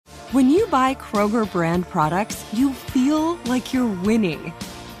When you buy Kroger brand products, you feel like you're winning.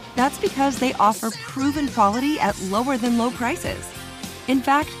 That's because they offer proven quality at lower than low prices. In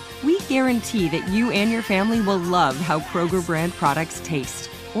fact, we guarantee that you and your family will love how Kroger brand products taste,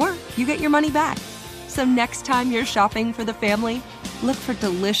 or you get your money back. So next time you're shopping for the family, look for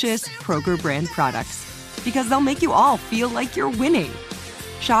delicious Kroger brand products, because they'll make you all feel like you're winning.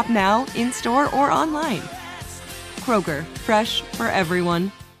 Shop now, in-store, or online. Kroger, fresh for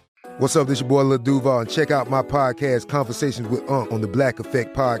everyone. What's up, this your boy Lil Duval, and check out my podcast, Conversations with Unc, on the Black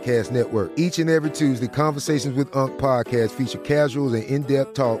Effect Podcast Network. Each and every Tuesday, Conversations with Unc podcast feature casual and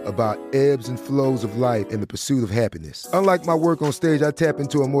in-depth talk about ebbs and flows of life and the pursuit of happiness. Unlike my work on stage, I tap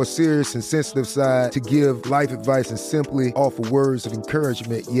into a more serious and sensitive side to give life advice and simply offer words of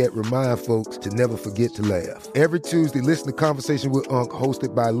encouragement, yet remind folks to never forget to laugh. Every Tuesday, listen to Conversation with Unc,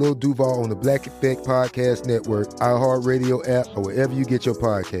 hosted by Lil Duval on the Black Effect Podcast Network, iHeartRadio app, or wherever you get your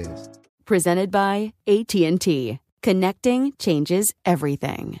podcasts. Presented by AT&T. Connecting changes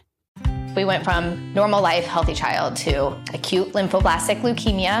everything. We went from normal life, healthy child to acute lymphoblastic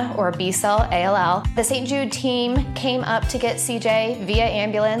leukemia, or B-cell ALL. The St. Jude team came up to get CJ via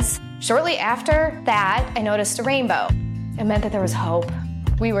ambulance. Shortly after that, I noticed a rainbow. It meant that there was hope.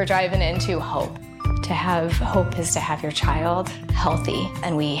 We were driving into hope. To have hope is to have your child healthy,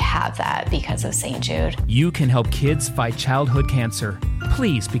 and we have that because of St. Jude. You can help kids fight childhood cancer.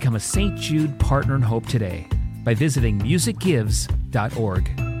 Please become a St. Jude Partner in Hope today by visiting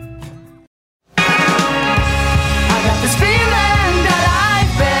musicgives.org. I got this feeling that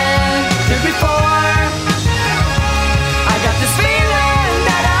I've been here before. I got this feeling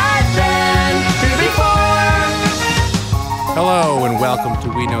that I've been here before. Hello and welcome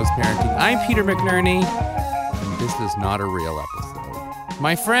to We Knows Parenting. I'm Peter McNerney, and this is not a real episode.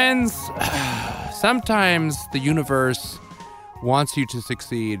 My friends, sometimes the universe wants you to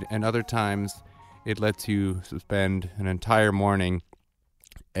succeed, and other times it lets you spend an entire morning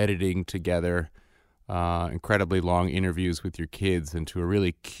editing together incredibly long interviews with your kids into a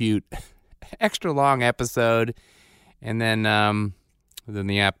really cute, extra long episode, and then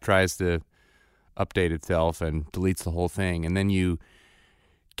the app tries to update itself and deletes the whole thing, and then you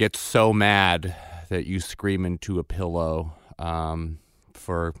get so mad that you scream into a pillow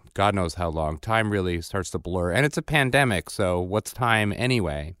for God knows how long. Time really starts to blur, and it's a pandemic, so what's time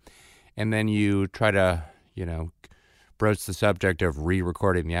anyway? And then you try to, broach the subject of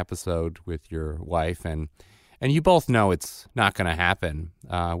re-recording the episode with your wife, and you both know it's not going to happen.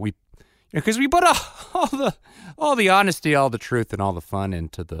 Because we put all the honesty, all the truth, and all the fun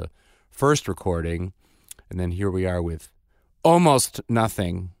into the first recording, and then here we are with almost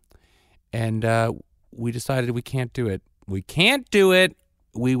nothing, and we decided we can't do it. We can't do it.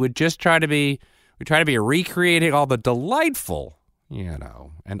 We would just try to be recreating all the delightful,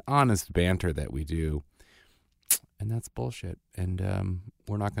 and honest banter that we do, and that's bullshit, and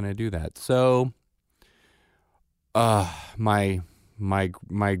we're not going to do that. So, my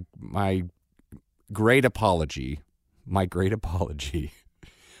great apology.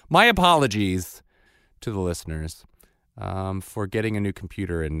 My apologies to the listeners for getting a new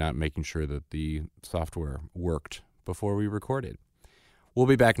computer and not making sure that the software worked before we recorded. We'll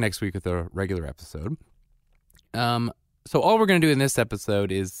be back next week with a regular episode. So all we're going to do in this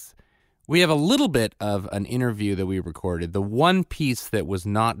episode is we have a little bit of an interview that we recorded. The one piece that was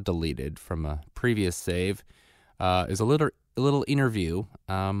not deleted from a previous save is a little interview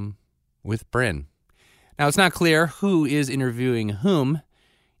with Bryn. Now, it's not clear who is interviewing whom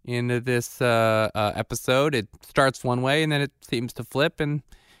in this episode. It starts one way, and then it seems to flip. And,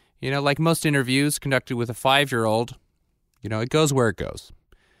 like most interviews conducted with a 5-year-old, it goes where it goes.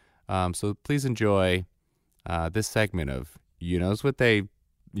 So please enjoy this segment of You Knows What They're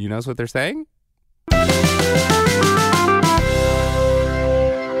Saying?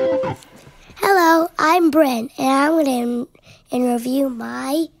 Hello, I'm Bryn, and I'm going to interview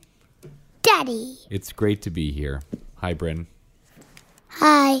my daddy. It's great to be here. Hi, Bryn.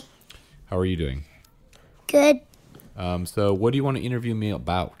 Hi. How are you doing? Good. So what do you want to interview me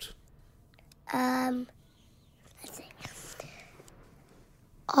about? Let's see.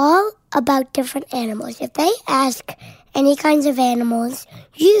 All about different animals. If they ask any kinds of animals,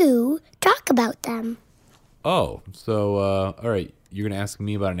 you talk about them. Oh, so, all right. You're going to ask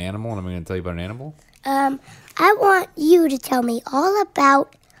me about an animal, and I'm going to tell you about an animal? I want you to tell me all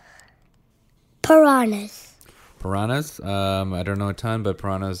about piranhas. Piranhas? I don't know a ton, but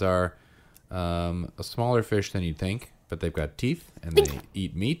piranhas are a smaller fish than you'd think, but they've got teeth, and they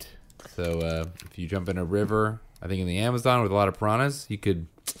eat meat. So if you jump in a river, I think in the Amazon with a lot of piranhas,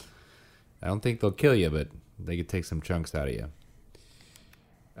 I don't think they'll kill you, but they could take some chunks out of you.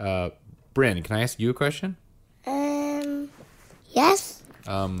 Bryn, can I ask you a question? Yes?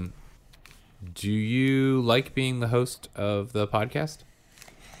 Do you like being the host of the podcast?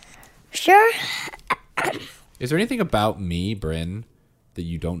 Sure. Is there anything about me, Bryn, that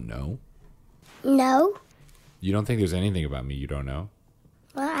you don't know? No. You don't think there's anything about me you don't know?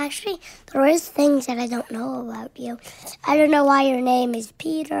 Well, actually, there is things that I don't know about you. I don't know why your name is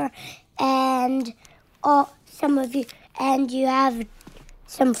Peter, and some of you, and you have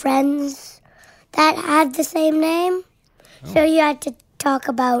some friends that have the same name. Oh. So you had to talk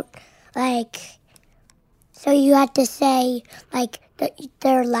about, so you had to say,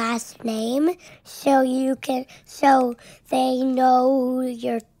 their last name, so they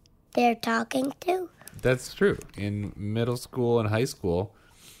know they're talking to. That's true. In middle school and high school,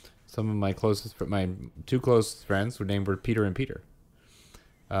 some of my two closest friends were named Peter and Peter.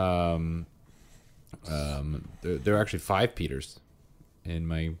 There are actually 5 Peters in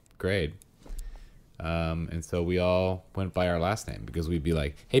my grade. And so we all went by our last name because we'd be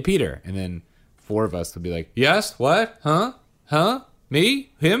like, "Hey, Peter." And then 4 of us would be like, "Yes, what? Huh?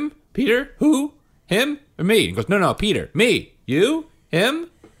 Me? Him? Peter? Who? Him? Or me?" And he goes, No, Peter. Me? You?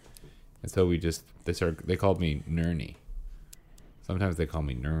 Him? And so they called me Nerny. Sometimes they call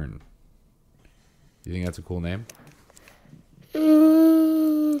me Nern. Do you think that's a cool name?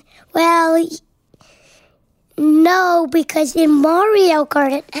 Well, no, because in Mario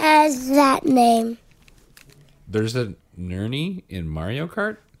Kart it has that name. There's a Nerny in Mario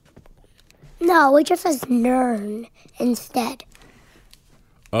Kart? No, it just says Nern instead.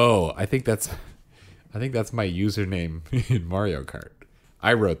 Oh, I think that's my username in Mario Kart.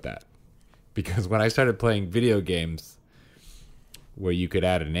 I wrote that because when I started playing video games where you could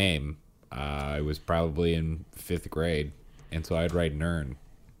add a name, I was probably in 5th grade, and so I'd write Nern.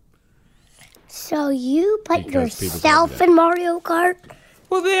 So you put yourself in Mario Kart?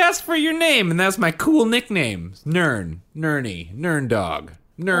 Well, they asked for your name, and that's my cool nickname. Nern, Nerny, Nern Dog,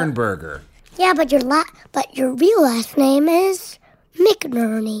 Nernburger. Yeah, but your real last name is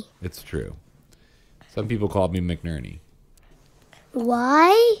McNerney. It's true. Some people called me McNerney.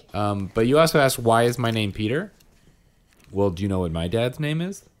 Why? But you also asked, why is my name Peter? Well, do you know what my dad's name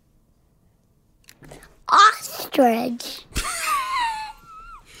is? Ostrich.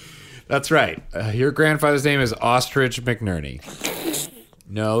 That's right. Your grandfather's name is Ostrich McNerney.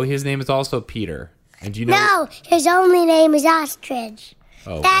 No, his name is also Peter. And do you know? No, his only name is Ostrich.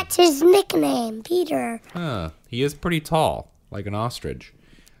 Oh, that's his nickname, Peter. Huh. He is pretty tall, like an ostrich.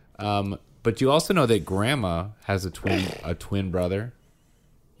 But you also know that Grandma has a twin brother,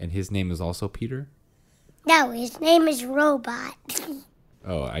 and his name is also Peter? No, his name is Robot.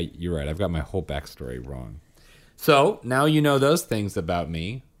 Oh, you're right. I've got my whole backstory wrong. So, now you know those things about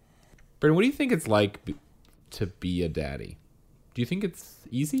me. But what do you think it's like to be a daddy? Do you think it's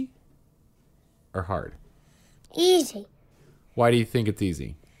easy or hard? Easy. Why do you think it's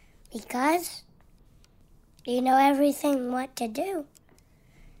easy? Because you know everything what to do.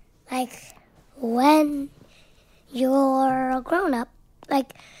 Like when you're a grown-up.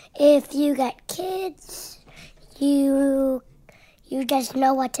 Like if you got kids, you just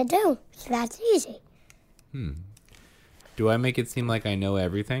know what to do. So that's easy. Do I make it seem like I know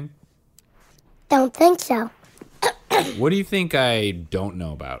everything? Don't think so. What do you think I don't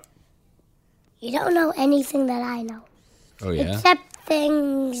know about? You don't know anything that I know. Oh, yeah? Except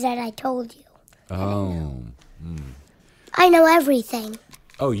things that I told you. Oh. I know everything.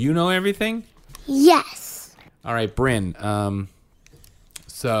 Oh, you know everything? Yes. All right, Bryn.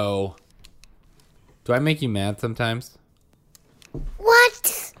 So, do I make you mad sometimes?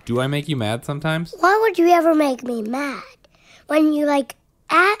 What? Do I make you mad sometimes? Why would you ever make me mad? When you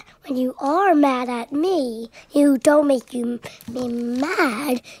when you are mad at me, you don't make me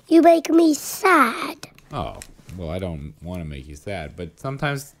mad. You make me sad. Oh, well, I don't want to make you sad, but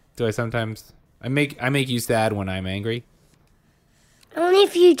sometimes I make you sad when I'm angry? Only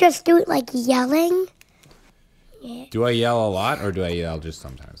if you just do it like yelling. Yeah. Do I yell a lot, or do I yell just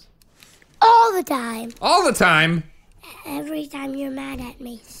sometimes? All the time. All the time? Every time you're mad at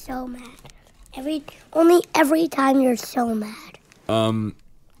me, so mad. Only every time you're so mad.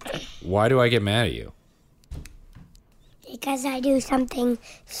 Why do I get mad at you? Because I do something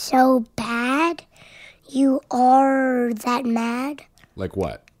so bad, you are that mad. Like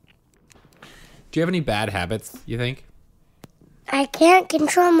what? Do you have any bad habits, you think? I can't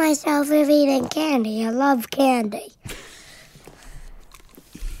control myself of eating candy. I love candy.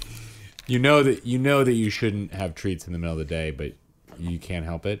 You know that you shouldn't have treats in the middle of the day, but you can't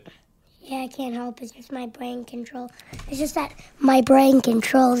help it? Yeah, I can't help it. It's just my brain control. It's just that my brain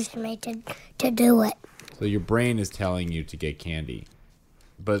controls me to do it. So your brain is telling you to get candy.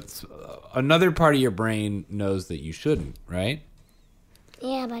 But another part of your brain knows that you shouldn't, right?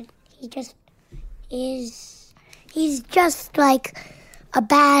 Yeah, but he just is. He's just like a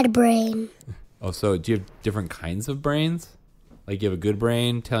bad brain. Oh, so do you have different kinds of brains? Like you have a good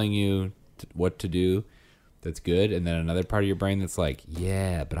brain telling you what to do that's good, and then another part of your brain that's like,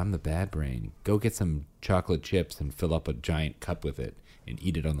 yeah, but I'm the bad brain. Go get some chocolate chips and fill up a giant cup with it and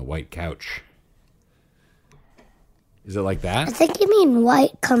eat it on the white couch. Is it like that? I think you mean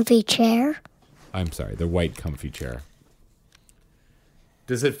white comfy chair. I'm sorry, the white comfy chair.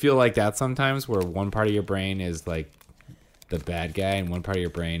 Does it feel like that sometimes, where one part of your brain is like the bad guy and one part of your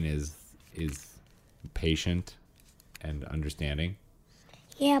brain is patient and understanding?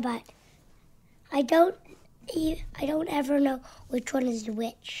 Yeah, but I don't ever know which one is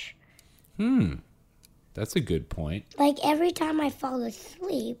which. That's a good point. Like every time I fall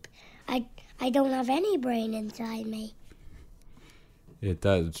asleep, I don't have any brain inside me. It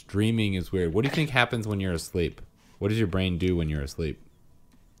does. Dreaming is weird. What do you think happens when you're asleep? What does your brain do when you're asleep?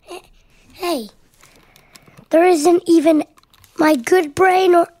 Hey, there isn't even my good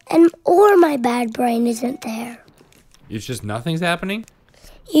brain or my bad brain isn't there. It's just nothing's happening?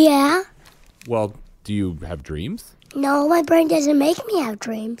 Yeah. Well, do you have dreams? No, my brain doesn't make me have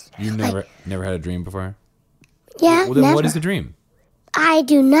dreams. You never had a dream before? Yeah, Well, then never. what is a dream? I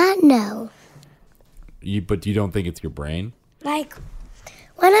do not know. But you don't think it's your brain? Like,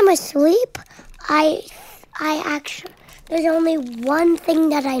 when I'm asleep, I actually, there's only one thing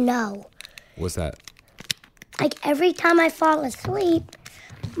that I know. What's that? Like, every time I fall asleep,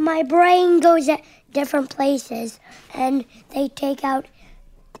 my brain goes at different places, and they take out,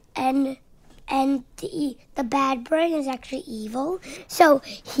 and the bad brain is actually evil. So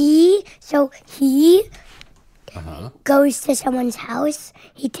he goes to someone's house.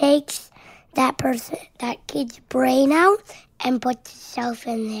 He takes that kid's brain out and puts himself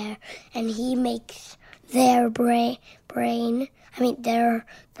in there, and he makes their brain.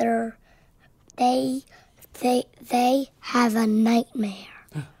 They have a nightmare.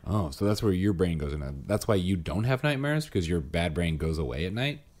 Oh, so that's where your brain goes in. That's why you don't have nightmares, because your bad brain goes away at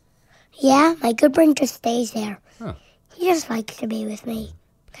night? Yeah, my good brain just stays there. Huh. He just likes to be with me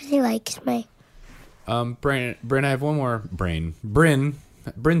because he likes me. Bryn, I have one more brain.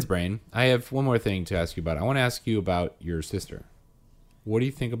 Bryn's brain. I have one more thing to ask you about. I want to ask you about your sister. What do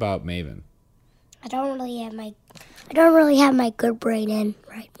you think about Maven? I don't really have my good brain in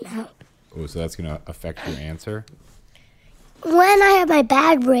right now. Oh, so that's going to affect your answer? When I have my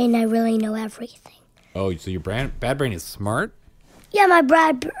bad brain, I really know everything. Oh, so your bad brain is smart? Yeah, my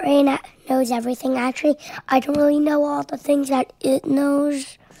bad brain knows everything. Actually, I don't really know all the things that it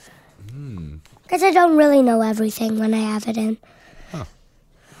knows. Because I don't really know everything when I have it in. Huh.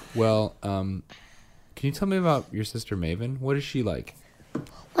 Well, can you tell me about your sister Maven? What is she like?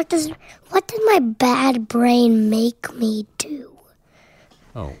 What did my bad brain make me do?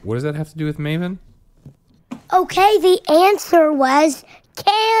 Oh, what does that have to do with Maven? Okay, the answer was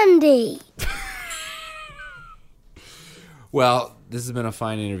candy. Well, this has been a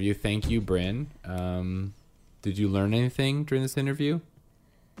fine interview. Thank you, Bryn. Did you learn anything during this interview?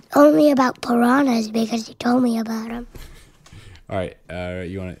 Only about piranhas because you told me about them. All right.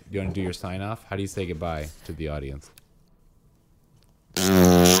 You want to do your sign off? How do you say goodbye to the audience?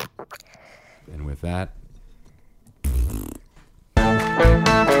 And with that.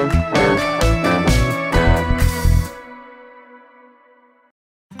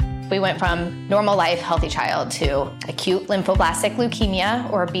 We went from normal life, healthy child to acute lymphoblastic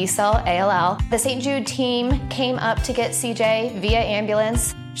leukemia, or B-cell ALL. The St. Jude team came up to get CJ via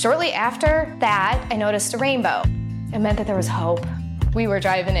ambulance. Shortly after that, I noticed a rainbow. It meant that there was hope. We were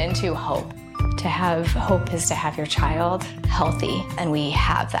driving into hope. To have hope is to have your child healthy, and we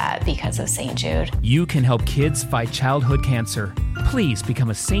have that because of St. Jude. You can help kids fight childhood cancer. Please become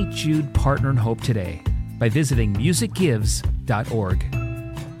a St. Jude Partner in Hope today by visiting musicgives.org.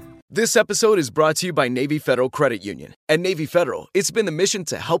 This episode is brought to you by Navy Federal Credit Union. At Navy Federal, it's been the mission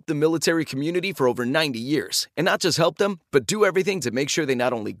to help the military community for over 90 years. And not just help them, but do everything to make sure they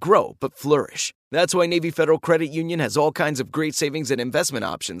not only grow, but flourish. That's why Navy Federal Credit Union has all kinds of great savings and investment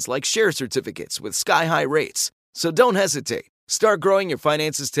options like share certificates with sky-high rates. So don't hesitate. Start growing your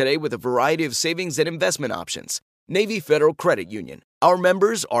finances today with a variety of savings and investment options. Navy Federal Credit Union. Our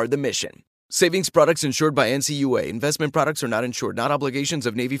members are the mission. Savings products insured by NCUA. Investment products are not insured, not obligations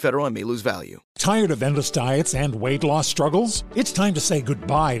of Navy Federal and may lose value. Tired of endless diets and weight loss struggles? It's time to say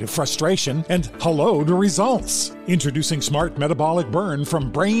goodbye to frustration and hello to results. Introducing Smart Metabolic Burn from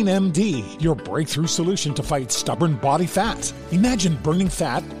Brain MD, your breakthrough solution to fight stubborn body fat. Imagine burning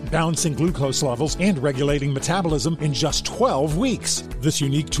fat, balancing glucose levels, and regulating metabolism in just 12 weeks. This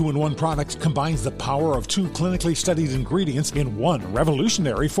unique 2-in-1 product combines the power of 2 clinically studied ingredients in one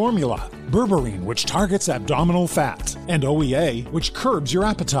revolutionary formula. Berberine, which targets abdominal fat, and OEA, which curbs your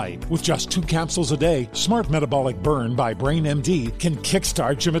appetite. With just 2 capsules a day, Smart Metabolic Burn by Brain MD can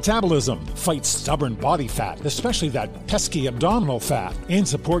kickstart your metabolism, fight stubborn body fat, especially that pesky abdominal fat, and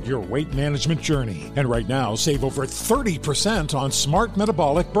support your weight management journey. And right now, save over 30% on Smart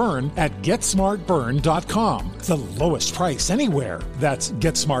Metabolic Burn at GetSmartBurn.com. The lowest price anywhere. That's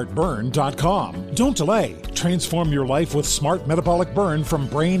GetSmartBurn.com. Don't delay. Transform your life with Smart Metabolic Burn from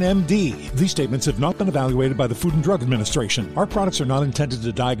Brain MD. These statements have not been evaluated by the Food and Drug Administration. Our products are not intended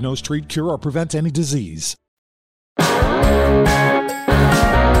to diagnose, treat, cure, or prevent any disease. That's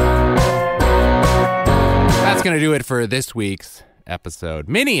going to do it for this week's episode,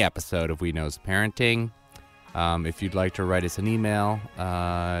 mini episode of We Knows Parenting. If you'd like to write us an email,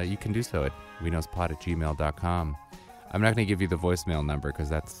 you can do so at weknowspod@gmail.com. I'm not going to give you the voicemail number because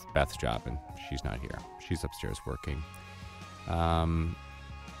that's Beth's job, and she's not here. She's upstairs working.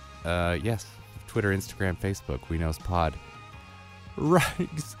 Yes, Twitter, Instagram, Facebook, We Knows Pod. Right.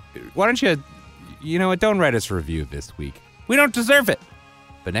 Why don't you know what, don't write us a review this week. We don't deserve it.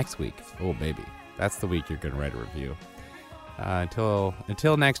 But next week, oh baby, that's the week you're going to write a review. Until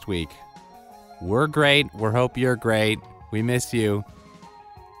next week, we're great. We hope you're great. We miss you.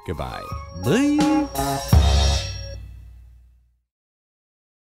 Goodbye. Bye.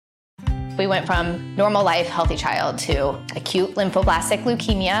 We went from normal life, healthy child to acute lymphoblastic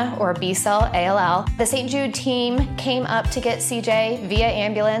leukemia, or B-cell ALL. The St. Jude team came up to get CJ via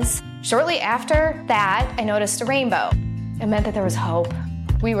ambulance. Shortly after that, I noticed a rainbow. It meant that there was hope.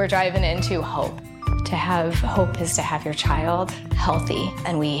 We were driving into hope. To have hope is to have your child healthy,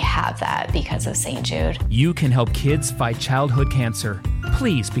 and we have that because of St. Jude. You can help kids fight childhood cancer.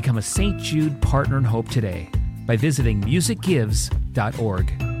 Please become a St. Jude Partner in Hope today by visiting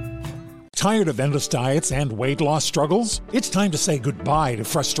musicgives.org. Tired of endless diets and weight loss struggles? It's time to say goodbye to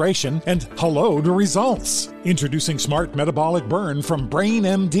frustration and hello to results. Introducing Smart Metabolic Burn from Brain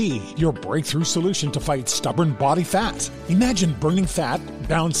MD, your breakthrough solution to fight stubborn body fat. Imagine burning fat,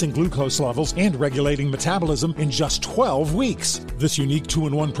 balancing glucose levels, and regulating metabolism in just 12 weeks. This unique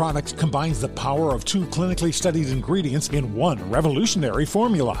 2-in-1 product combines the power of 2 clinically studied ingredients in one revolutionary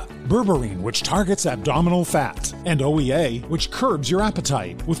formula. Berberine, which targets abdominal fat, and OEA, which curbs your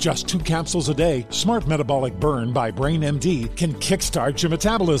appetite. With just 2 capsules a day, Smart Metabolic Burn by Brain MD can kickstart your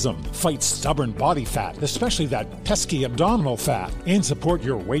metabolism, fight stubborn body fat, especially that pesky abdominal fat, and support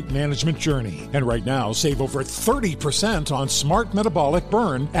your weight management journey. And right now, save over 30% on Smart Metabolic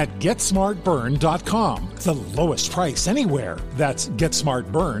Burn at GetSmartBurn.com. The lowest price anywhere. That's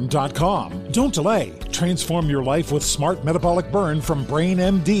GetSmartBurn.com. Don't delay. Transform your life with Smart Metabolic Burn from Brain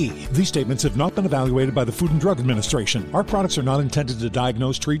MD. These statements have not been evaluated by the Food and Drug Administration. Our products are not intended to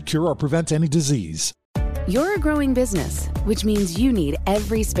diagnose, treat, cure, or prevent any disease. You're a growing business, which means you need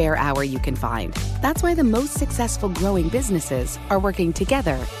every spare hour you can find. That's why the most successful growing businesses are working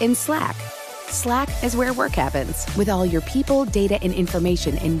together in Slack. Slack is where work happens, with all your people, data, and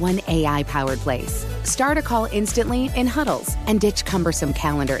information in one AI-powered place. Start a call instantly in huddles and ditch cumbersome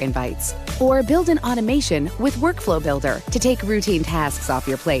calendar invites. Or build an automation with Workflow Builder to take routine tasks off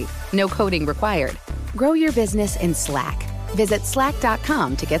your plate. No coding required. Grow your business in Slack. Visit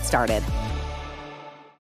slack.com to get started.